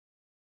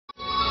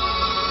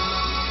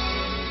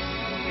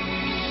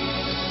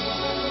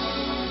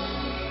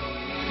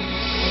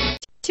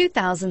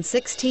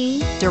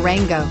2016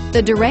 Durango.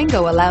 The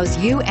Durango allows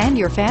you and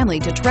your family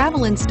to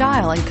travel in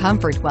style and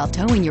comfort while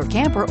towing your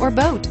camper or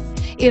boat.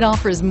 It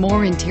offers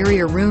more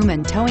interior room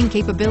and towing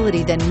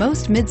capability than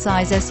most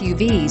midsize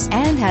SUVs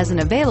and has an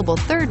available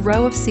third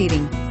row of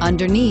seating.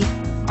 Underneath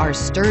are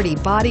sturdy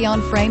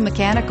body-on-frame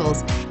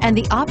mechanicals and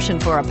the option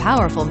for a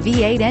powerful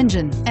V8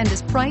 engine, and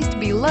is priced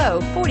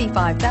below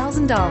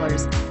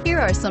 $45,000. Here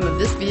are some of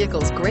this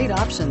vehicle's great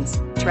options: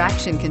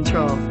 traction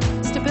control,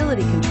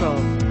 stability control,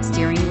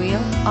 steering wheel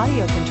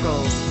audio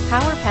controls,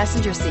 power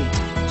passenger seat,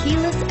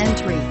 keyless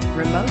entry,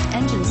 remote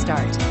engine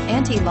start,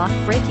 anti-lock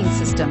braking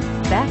system,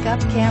 backup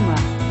camera,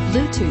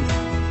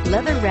 Bluetooth,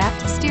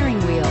 leather-wrapped steering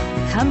wheel.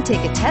 Come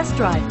take a test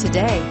drive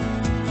today.